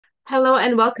Hello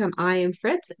and welcome. I am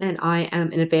Fritz and I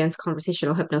am an advanced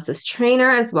conversational hypnosis trainer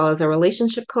as well as a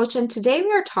relationship coach. And today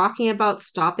we are talking about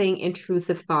stopping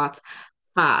intrusive thoughts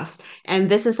fast. And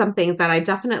this is something that I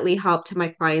definitely helped my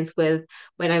clients with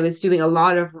when I was doing a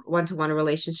lot of one-to-one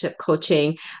relationship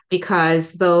coaching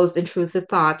because those intrusive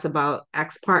thoughts about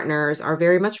ex-partners are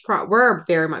were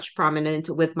very much prominent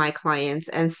with my clients.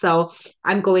 And so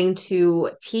I'm going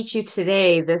to teach you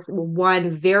today this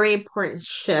one very important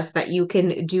shift that you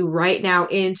can do right now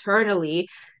internally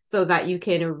so that you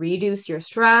can reduce your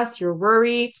stress, your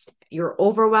worry, your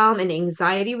overwhelm, and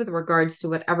anxiety with regards to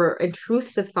whatever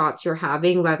intrusive thoughts you're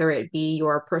having, whether it be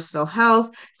your personal health,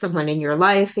 someone in your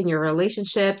life, in your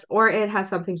relationships, or it has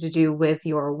something to do with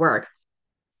your work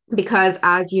because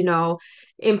as you know,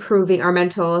 improving our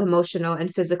mental, emotional,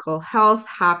 and physical health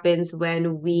happens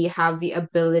when we have the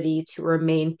ability to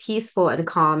remain peaceful and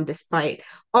calm despite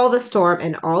all the storm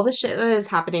and all the shit that is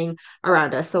happening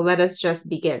around us. So let us just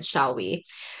begin, shall we?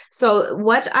 So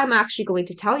what I'm actually going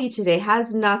to tell you today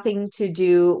has nothing to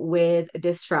do with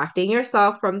distracting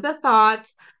yourself from the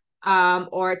thoughts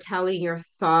or telling your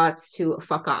thoughts to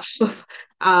fuck off.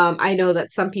 I know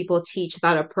that some people teach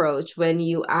that approach when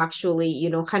you actually,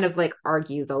 kind of like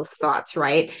argue those thoughts,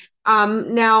 right?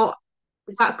 Now,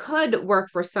 that could work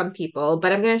for some people,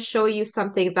 but I'm going to show you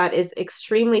something that is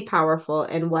extremely powerful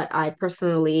and what I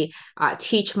personally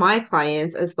teach my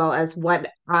clients, as well as what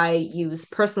I use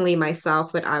personally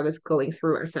myself when I was going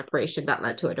through a separation that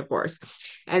led to a divorce.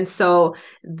 And so,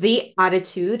 the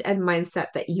attitude and mindset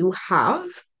that you have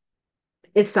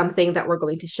is something that we're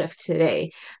going to shift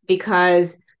today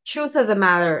because truth of the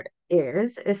matter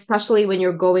is, especially when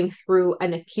you're going through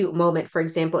an acute moment, for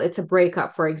example, it's a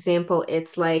breakup, for example,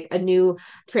 it's like a new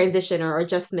transition or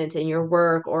adjustment in your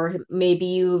work, or maybe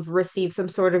you've received some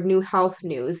sort of new health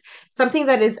news, something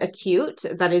that is acute,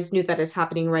 that is new, that is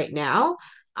happening right now.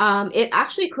 It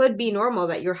actually could be normal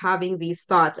that you're having these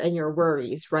thoughts and your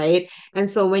worries, right? And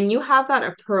so when you have that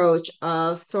approach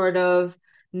of sort of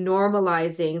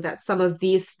normalizing that some of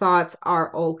these thoughts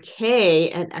are okay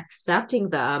and accepting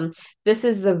them, this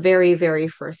is the very, very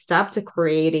first step to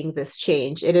creating this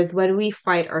change. It is when we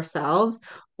fight ourselves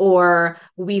or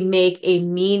we make a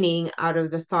meaning out of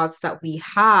the thoughts that we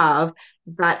have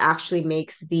that actually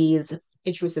makes these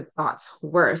intrusive thoughts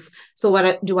worse. So,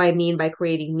 what do I mean by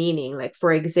creating meaning? Like,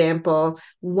 for example,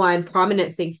 one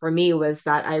prominent thing for me was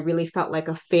that I really felt like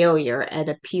a failure and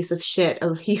a piece of shit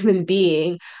of a human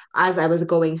being as I was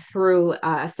going through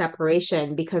a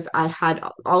separation because I had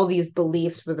all these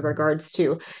beliefs with regards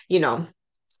to, you know,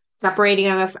 separating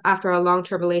after a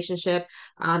long-term relationship,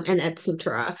 and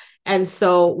etc. And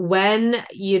so when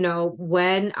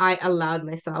I allowed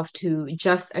myself to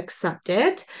just accept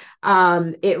it,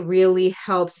 it really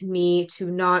helped me to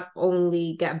not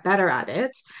only get better at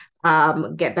it,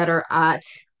 get better at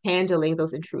handling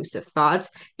those intrusive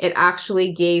thoughts. It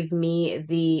actually gave me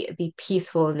the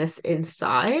peacefulness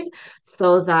inside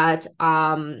so that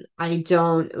I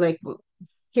don't like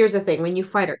here's the thing, when you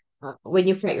fight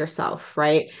yourself,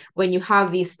 right? When you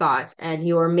have these thoughts and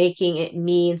you're making it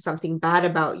mean something bad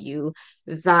about you,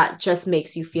 that just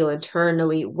makes you feel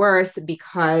internally worse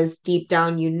because deep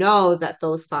down you know that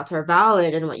those thoughts are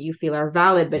valid and what you feel are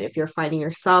valid. But if you're fighting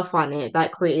yourself on it,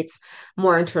 that creates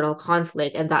more internal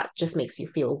conflict and that just makes you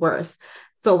feel worse.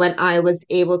 So when I was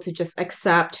able to just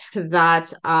accept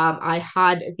that I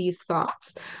had these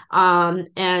thoughts,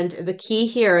 and the key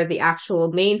here, the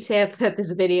actual main tip that this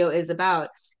video is about,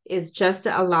 is just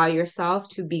to allow yourself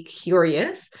to be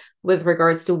curious with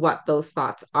regards to what those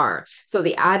thoughts are. So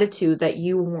the attitude that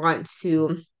you want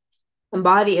to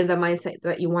embody in the mindset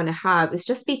that you want to have is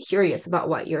just be curious about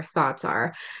what your thoughts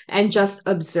are and just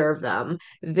observe them.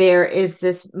 There is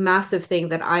this massive thing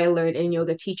that I learned in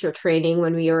yoga teacher training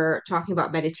when we were talking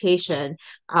about meditation,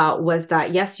 was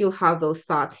that yes, you'll have those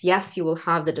thoughts. Yes, you will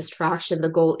have the distraction. The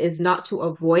goal is not to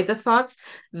avoid the thoughts.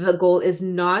 The goal is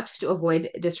not to avoid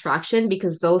distraction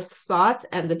because those thoughts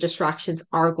and the distractions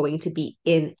are going to be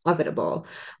inevitable.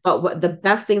 But what the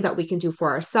best thing that we can do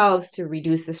for ourselves to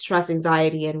reduce the stress,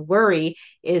 anxiety, and worry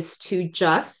is to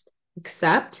just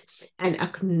accept and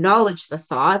acknowledge the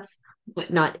thoughts,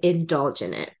 but not indulge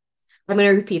in it. I'm going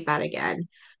to repeat that again.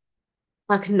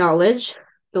 Acknowledge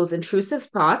those intrusive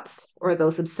thoughts or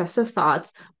those obsessive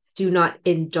thoughts. Do not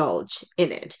indulge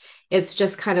in it. It's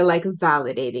just kind of like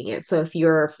validating it. So if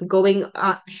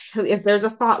there's a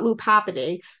thought loop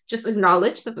happening, just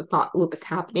acknowledge that the thought loop is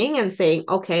happening and saying,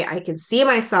 okay, I can see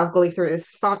myself going through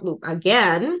this thought loop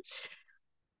again,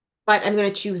 but I'm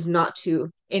going to choose not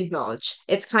to indulge.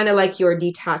 It's kind of like you're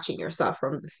detaching yourself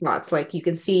from the thoughts. Like you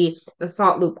can see the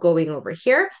thought loop going over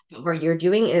here. But what you're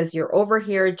doing is you're over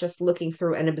here just looking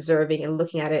through and observing and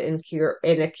looking at it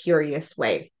in a curious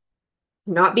way.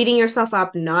 Not beating yourself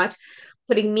up, not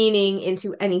putting meaning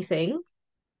into anything,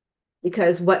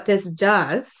 because what this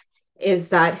does is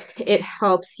that it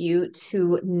helps you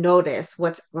to notice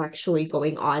what's actually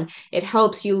going on. It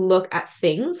helps you look at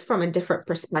things from a different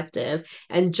perspective.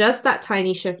 And just that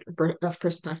tiny shift of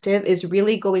perspective is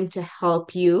really going to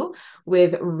help you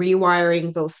with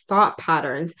rewiring those thought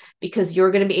patterns because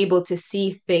you're going to be able to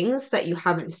see things that you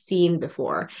haven't seen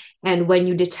before. And when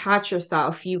you detach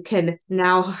yourself, you can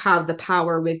now have the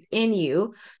power within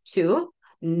you to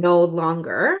no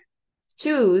longer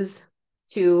choose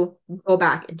to go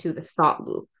back into the thought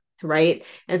loop, right?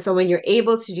 And so when you're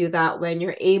able to do that, when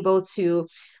you're able to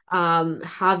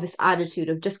have this attitude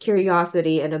of just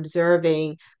curiosity and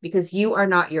observing, because you are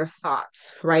not your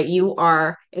thoughts, right? You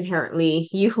are inherently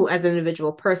you as an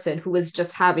individual person who is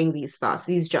just having these thoughts.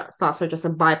 Thoughts are just a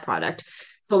byproduct.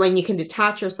 So when you can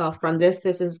detach yourself from this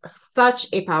is such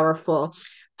a powerful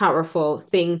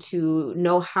thing to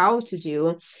know how to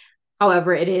do.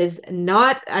 However, it is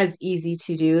not as easy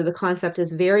to do. The concept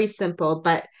is very simple,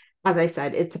 but as I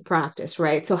said, it's a practice,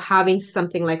 right? So having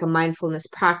something like a mindfulness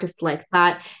practice like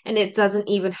that, and it doesn't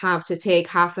even have to take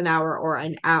half an hour or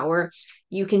an hour.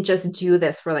 You can just do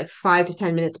this for like 5 to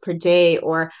 10 minutes per day,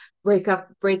 or break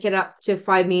it up to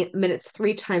 5 minutes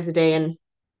 3 times a day, and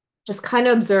just kind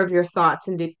of observe your thoughts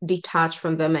and detach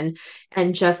from them,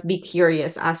 and just be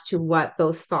curious as to what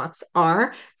those thoughts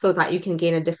are so that you can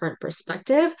gain a different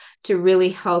perspective to really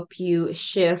help you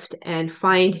shift and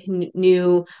find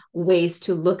new ways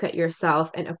to look at yourself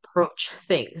and approach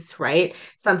things, right?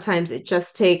 Sometimes it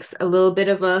just takes a little bit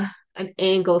of an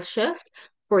angle shift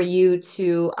for you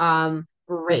to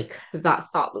break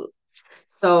that thought loop.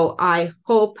 So I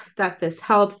hope that this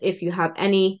helps. If you have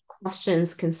any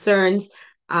questions, concerns,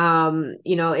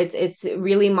 it's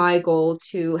really my goal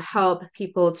to help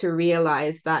people to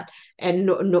realize that and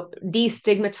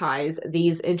destigmatize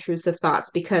these intrusive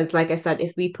thoughts. Because, like I said,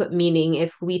 if we put meaning,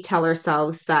 if we tell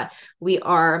ourselves that we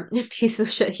are a piece of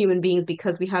shit human beings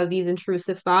because we have these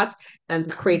intrusive thoughts, then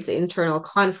that creates internal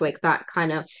conflict that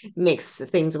kind of makes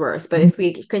things worse. But if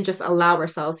we can just allow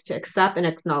ourselves to accept and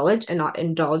acknowledge and not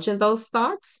indulge in those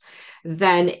thoughts,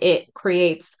 then it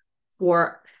creates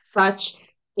for such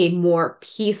a more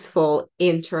peaceful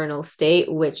internal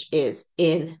state, which is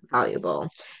invaluable.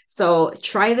 So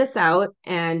try this out.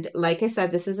 And like I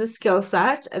said, this is a skill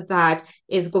set that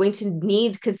is going to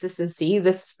need consistency.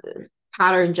 This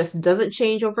pattern just doesn't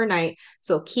change overnight.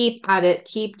 So keep at it,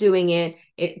 keep doing it.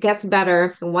 It gets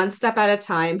better one step at a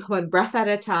time, one breath at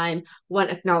a time, one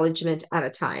acknowledgement at a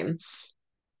time.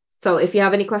 So if you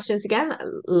have any questions again,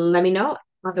 let me know.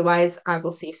 Otherwise, I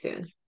will see you soon.